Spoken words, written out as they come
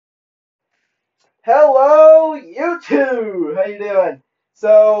Hello, YouTube! How you doing?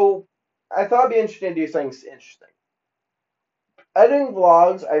 So, I thought it'd be interesting to do something interesting. I've been doing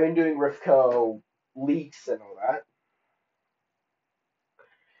vlogs, I've been doing Rifco leaks and all that.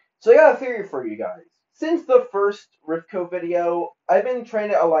 So I got a theory for you guys. Since the first Rifco video, I've been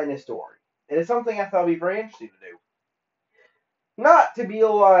trying to align a story. And it's something I thought would be very interesting to do. Not to be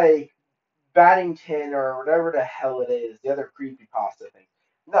like Baddington or whatever the hell it is, the other creepypasta thing.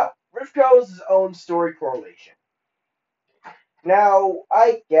 No, Rifco is his own story correlation. Now,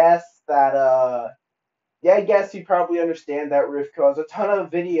 I guess that yeah, I guess you probably understand that Rifco has a ton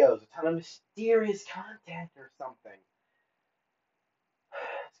of videos, a ton of mysterious content or something.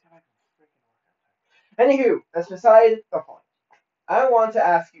 Anywho, that's beside the point. I want to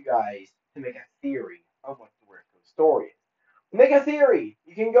ask you guys to make a theory of what the Rifco story is. Make a theory.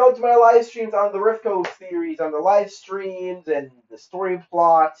 You can go to my live streams on the Rifco theories, on the live streams and the story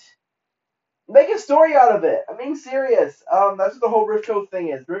plot. Make a story out of it. I'm being serious. That's what the whole Rifco thing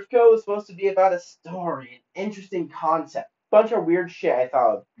is. Rifco is supposed to be about a story, an interesting concept, bunch of weird shit. I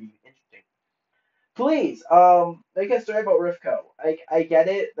thought would be interesting. Please, make a story about Rifco. I get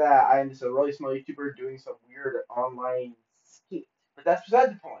it that I'm just a really small YouTuber doing some weird online skit, but that's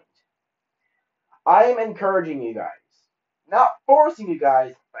beside the point. I am encouraging you guys, not forcing you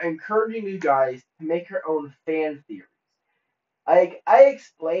guys, but encouraging you guys to make your own fan theories. I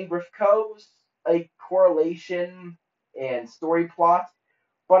explained Rifco's correlation and story plot,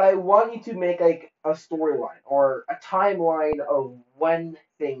 but I want you to make like a storyline or a timeline of when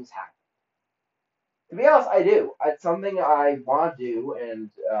things happen. To be honest, I do. It's something I want to do,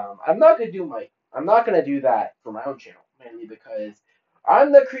 and I'm not gonna do that for my own channel mainly because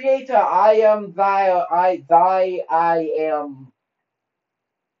I'm the creator. I am I am.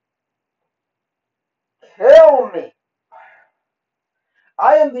 Kill me.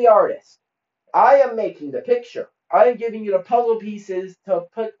 I am the artist. I am making the picture. I am giving you the puzzle pieces to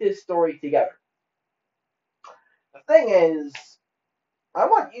put this story together. The thing is, I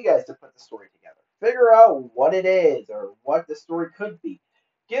want you guys to put the story together. Figure out what it is or what the story could be.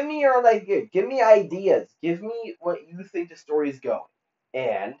 Give me your idea. Give me ideas. Give me what you think the story is going.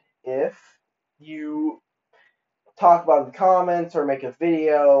 And if you talk about it in the comments or make a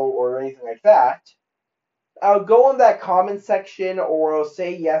video or anything like that, I'll go in that comment section or I'll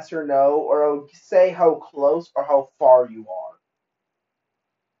say yes or no or I'll say how close or how far you are.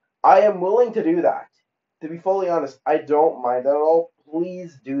 I am willing to do that. To be fully honest, I don't mind at all.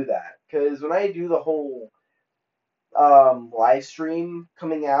 Please do that. Because when I do the whole live stream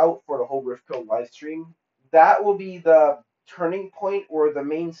coming out for the whole Rifco live stream, that will be the turning point where the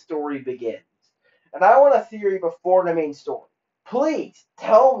main story begins. And I want a theory before the main story. Please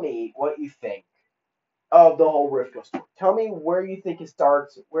tell me what you think of the whole Rifco story. Tell me where you think it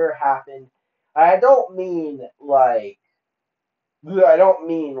starts, where it happened. I don't mean like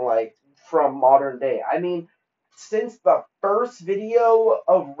from modern day. I mean since the first video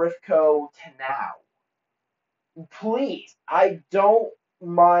of Rifco to now. Please, I don't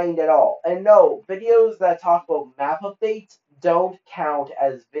mind at all. And no, videos that talk about map updates don't count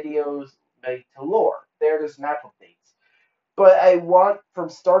as videos made to lore. They're just map updates. But I want from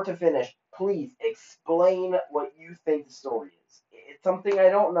start to finish, please explain what you think the story is. It's something I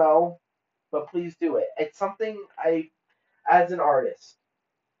don't know, but please do it. It's something as an artist,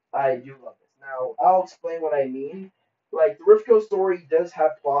 I do love this. Now, I'll explain what I mean. Like, the Rifco story does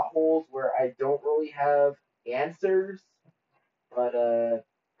have plot holes where I don't really have answers, but,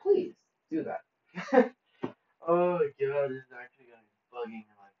 please do that. Oh my god, this is actually gonna be bugging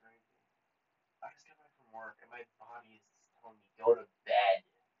me like crazy. I just got back from work and my body is telling me go to bed.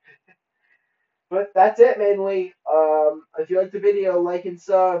 But that's it mainly. If you like the video, like and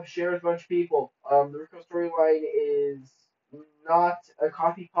sub, share with a bunch of people. The Rico storyline is not a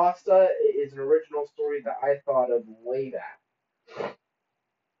copy pasta. It is an original story that I thought of way back.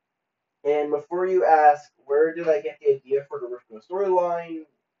 And before you ask, where did I get the idea for the Rico storyline?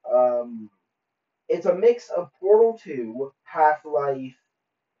 Um, it's a mix of Portal 2, Half Life,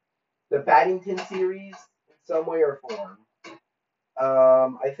 the Baddington series in some way or form.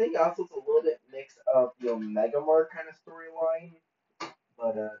 I think also it's a little bit mix of the Omega Mart kind of storyline,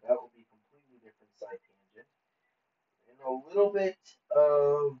 but that will be completely different side tangent. And a little bit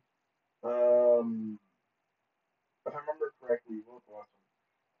of, if I remember correctly, what was the last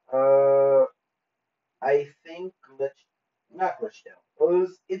one? I think not Glitchdale.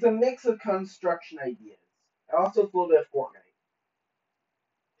 It's a mix of construction ideas. And also it's a little bit of Fortnite.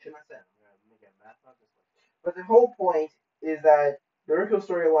 Shouldn't I say? I'm gonna make a math not this way. But the whole point is that the Rico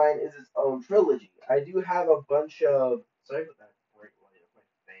storyline is its own trilogy. I do have a bunch of. Sorry about that bright light. That's my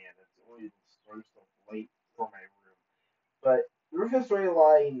fan. That's the only story brief the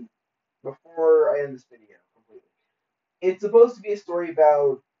storyline before I end this video completely. It's supposed to be a story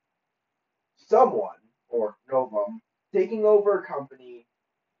about someone, or Novum, taking over a company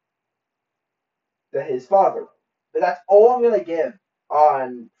that his father owned. But that's all I'm gonna give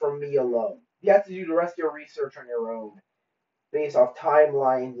on from me alone. You have to do the rest of your research on your own, based off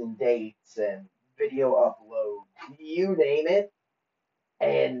timelines and dates and video upload, you name it,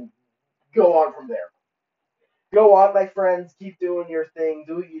 and go on from there. Go on, my friends. Keep doing your thing.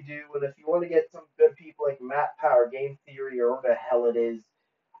 Do what you do. And if you want to get some good people like Matt Power, Game Theory, or what the hell it is,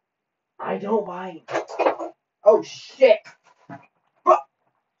 I don't mind. Oh shit!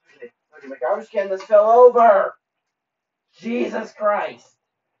 My garbage can just fell over. Jesus Christ!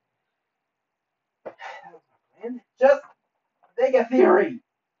 Just make a theory.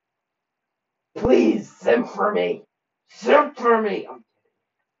 Please simp for me. Simp for me. I'm kidding.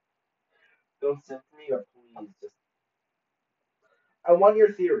 Don't simp for me, or please just. I want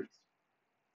your theories.